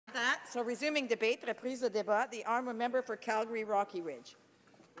So resuming debate, reprise de débat, the honourable member for Calgary Rocky Ridge.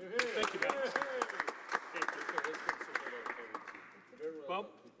 Thank you, Madam. Well,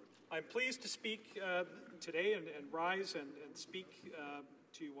 I'm pleased to speak today and rise and speak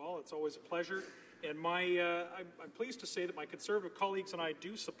to you all. It's always a pleasure. And I'm pleased to say that my Conservative colleagues and I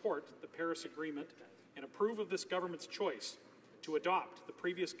do support the Paris Agreement and approve of this government's choice to adopt the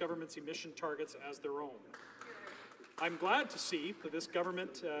previous government's emission targets as their own. I'm glad to see that this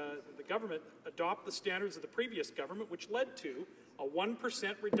government, the government, adopt the standards of the previous government, which led to a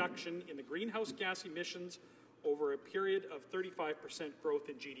 1% reduction in the greenhouse gas emissions over a period of 35% growth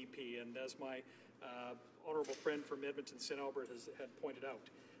in GDP. And as my honourable friend from Edmonton St. Albert had pointed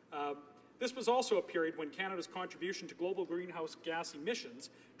out, this was also a period when Canada's contribution to global greenhouse gas emissions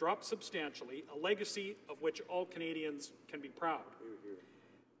dropped substantially, a legacy of which all Canadians can be proud.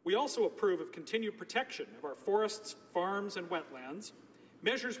 We also approve of continued protection of our forests, farms and wetlands,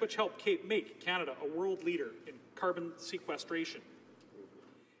 measures which help make Canada a world leader in carbon sequestration.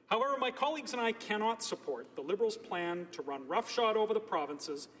 However, my colleagues and I cannot support the Liberals' plan to run roughshod over the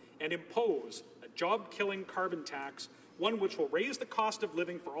provinces and impose a job-killing carbon tax, one which will raise the cost of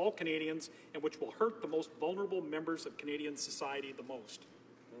living for all Canadians and which will hurt the most vulnerable members of Canadian society the most.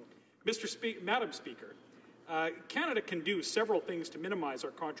 Madam Speaker, Canada can do several things to minimize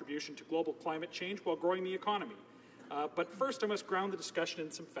our contribution to global climate change while growing the economy. But first, I must ground the discussion in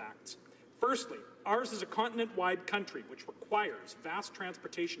some facts. Firstly, ours is a continent-wide country which requires vast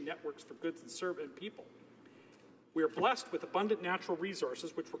transportation networks for goods and people. We are blessed with abundant natural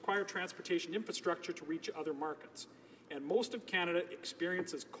resources which require transportation infrastructure to reach other markets. And most of Canada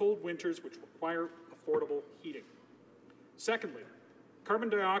experiences cold winters which require affordable heating. Secondly, carbon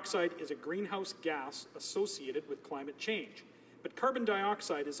dioxide is a greenhouse gas associated with climate change, but carbon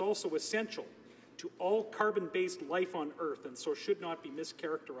dioxide is also essential to all carbon-based life on Earth and so should not be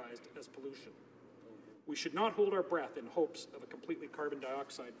mischaracterized as pollution. We should not hold our breath in hopes of a completely carbon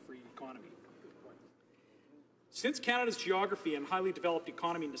dioxide-free economy. Since Canada's geography and highly developed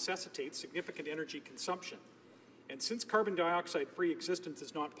economy necessitates significant energy consumption, and since carbon dioxide-free existence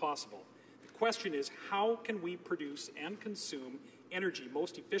is not possible, the question is how can we produce and consume energy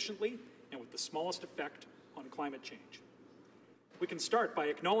most efficiently and with the smallest effect on climate change? We can start by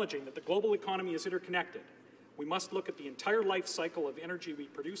acknowledging that the global economy is interconnected. We must look at the entire life cycle of energy we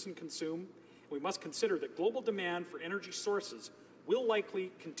produce and consume. We must consider that global demand for energy sources will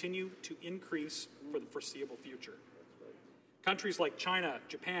likely continue to increase for the foreseeable future. Countries like China,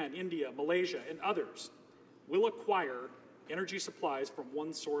 Japan, India, Malaysia, and others will acquire energy supplies from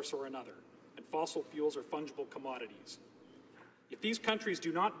one source or another, and fossil fuels are fungible commodities. If these countries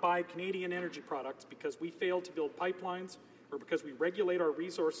do not buy Canadian energy products because we fail to build pipelines or because we regulate our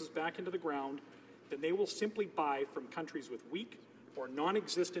resources back into the ground, then they will simply buy from countries with weak or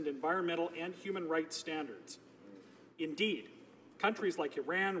non-existent environmental and human rights standards. Indeed, countries like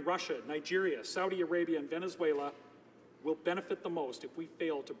Iran, Russia, Nigeria, Saudi Arabia, and Venezuela will benefit the most if we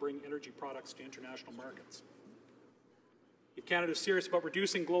fail to bring energy products to international markets. If Canada is serious about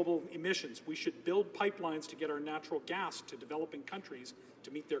reducing global emissions, we should build pipelines to get our natural gas to developing countries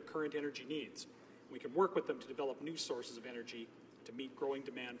to meet their current energy needs. We can work with them to develop new sources of energy to meet growing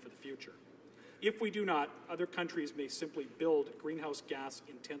demand for the future. If we do not, other countries may simply build greenhouse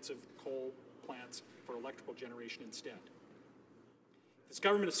gas-intensive coal plants for electrical generation instead. If this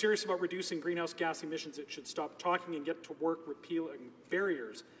government is serious about reducing greenhouse gas emissions, it should stop talking and get to work repealing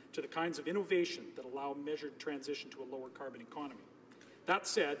barriers to the kinds of innovation that allow measured transition to a lower carbon economy. That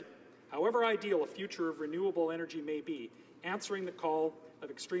said, however ideal a future of renewable energy may be, answering the call of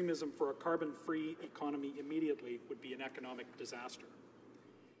extremism for a carbon-free economy immediately would be an economic disaster.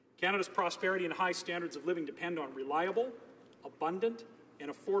 Canada's prosperity and high standards of living depend on reliable, abundant,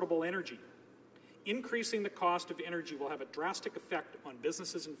 and affordable energy. Increasing the cost of energy will have a drastic effect on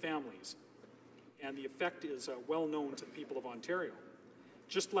businesses and families, and the effect is well known to the people of Ontario.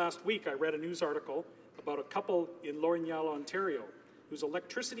 Just last week, I read a news article about a couple in L'Orignal, Ontario, whose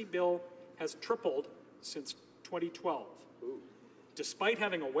electricity bill has tripled since 2012. Despite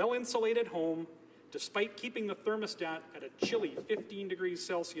having a well-insulated home, despite keeping the thermostat at a chilly 15 degrees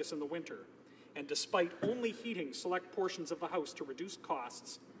Celsius in the winter, and despite only heating select portions of the house to reduce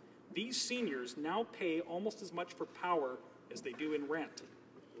costs, these seniors now pay almost as much for power as they do in rent.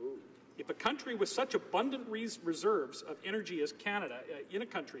 If a country with such abundant reserves of energy as Canada, in a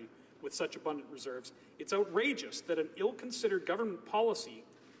country with such abundant reserves, it's outrageous that an ill-considered government policy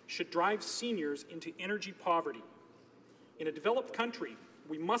should drive seniors into energy poverty. In a developed country,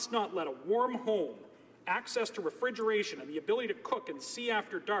 we must not let a warm home, access to refrigeration, and the ability to cook and see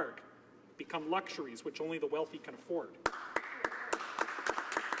after dark become luxuries which only the wealthy can afford.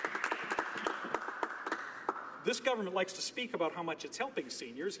 This government likes to speak about how much it's helping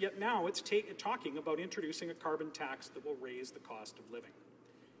seniors, yet now it's talking about introducing a carbon tax that will raise the cost of living.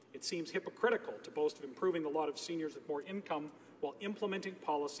 It seems hypocritical to boast of improving the lot of seniors with more income while implementing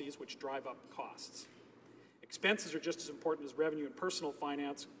policies which drive up costs. Expenses are just as important as revenue in personal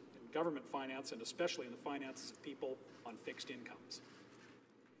finance and government finance, and especially in the finances of people on fixed incomes.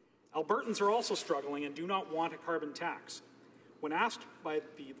 Albertans are also struggling and do not want a carbon tax. When asked by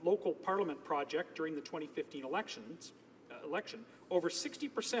the local parliament project during the 2015 election, over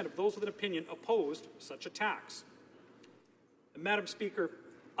 60% of those with an opinion opposed such a tax. And Madam Speaker,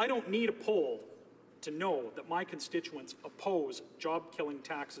 I don't need a poll to know that my constituents oppose job-killing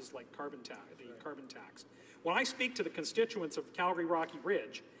taxes like the carbon tax. When I speak to the constituents of Calgary Rocky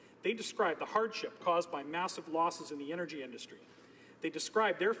Ridge, they describe the hardship caused by massive losses in the energy industry. They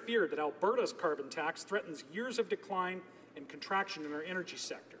describe their fear that Alberta's carbon tax threatens years of decline and contraction in our energy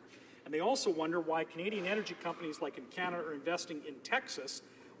sector. And they also wonder why Canadian energy companies like in Canada are investing in Texas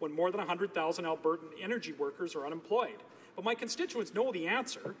when more than 100,000 Albertan energy workers are unemployed. But my constituents know the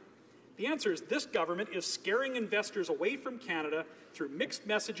answer. The answer is this government is scaring investors away from Canada through mixed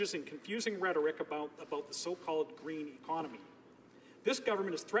messages and confusing rhetoric about the so-called green economy. This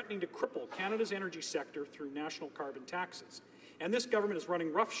government is threatening to cripple Canada's energy sector through national carbon taxes. And this government is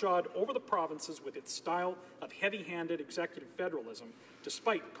running roughshod over the provinces with its style of heavy-handed executive federalism,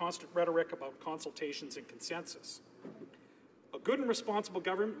 despite constant rhetoric about consultations and consensus. A good and responsible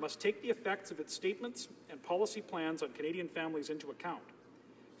government must take the effects of its statements and policy plans on Canadian families into account.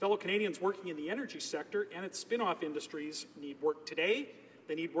 Fellow Canadians working in the energy sector and its spin-off industries need work today,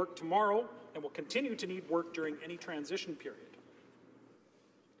 they need work tomorrow, and will continue to need work during any transition period.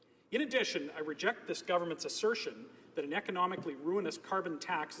 In addition, I reject this government's assertion that an economically ruinous carbon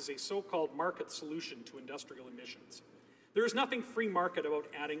tax is a so-called market solution to industrial emissions. There is nothing free market about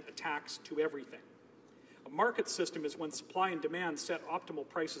adding a tax to everything. A market system is when supply and demand set optimal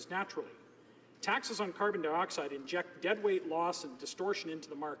prices naturally. Taxes on carbon dioxide inject deadweight loss and distortion into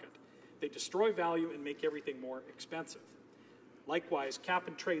the market. They destroy value and make everything more expensive. Likewise,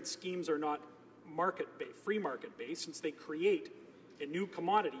 cap-and-trade schemes are not free market-based, since they create a new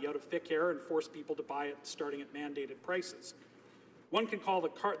commodity out of thick air and force people to buy it starting at mandated prices. One can call the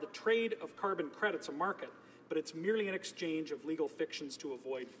trade of carbon credits a market, but it's merely an exchange of legal fictions to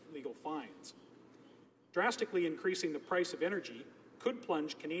avoid legal fines. Drastically increasing the price of energy could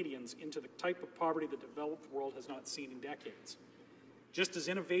plunge Canadians into the type of poverty the developed world has not seen in decades. Just as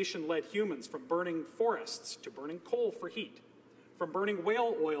innovation led humans from burning forests to burning coal for heat, from burning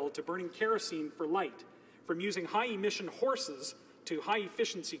whale oil to burning kerosene for light, from using high-emission horses to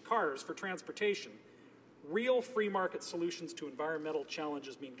high-efficiency cars for transportation, real free market solutions to environmental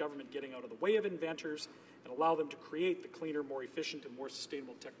challenges mean government getting out of the way of inventors and allow them to create the cleaner, more efficient, and more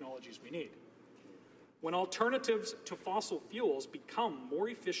sustainable technologies we need. When alternatives to fossil fuels become more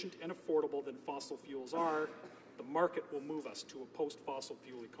efficient and affordable than fossil fuels are, the market will move us to a post-fossil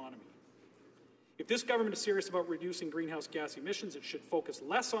fuel economy. If this government is serious about reducing greenhouse gas emissions, it should focus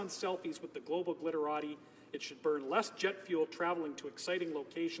less on selfies with the global glitterati. It should burn less jet fuel traveling to exciting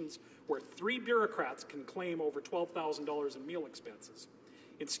locations where 3 bureaucrats can claim over $12,000 in meal expenses.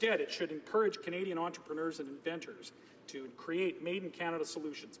 Instead, it should encourage Canadian entrepreneurs and inventors to create made-in-Canada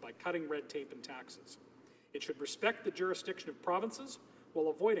solutions by cutting red tape and taxes. It should respect the jurisdiction of provinces while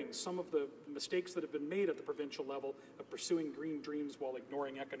avoiding some of the mistakes that have been made at the provincial level of pursuing green dreams while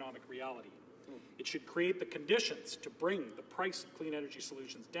ignoring economic reality. It should create the conditions to bring the price of clean energy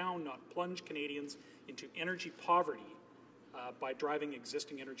solutions down, not plunge Canadians into energy poverty by driving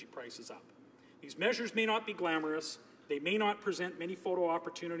existing energy prices up. These measures may not be glamorous. They may not present many photo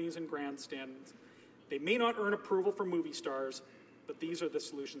opportunities and grandstands. They may not earn approval from movie stars, but these are the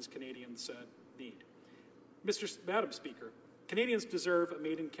solutions Canadians need. Madam Speaker, Canadians deserve a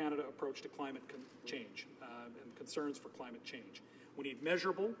made-in-Canada approach to climate change and concerns for climate change. We need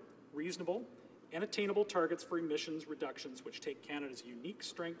measurable, reasonable, and attainable targets for emissions reductions which take Canada's unique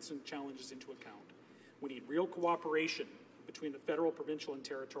strengths and challenges into account. We need real cooperation between the federal, provincial, and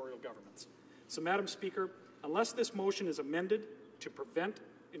territorial governments. So, Madam Speaker, unless this motion is amended to prevent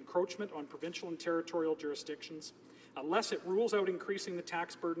encroachment on provincial and territorial jurisdictions, unless it rules out increasing the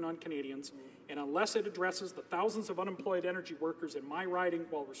tax burden on Canadians, and unless it addresses the thousands of unemployed energy workers in my riding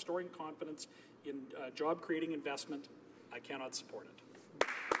while restoring confidence in job-creating investment, I cannot support it.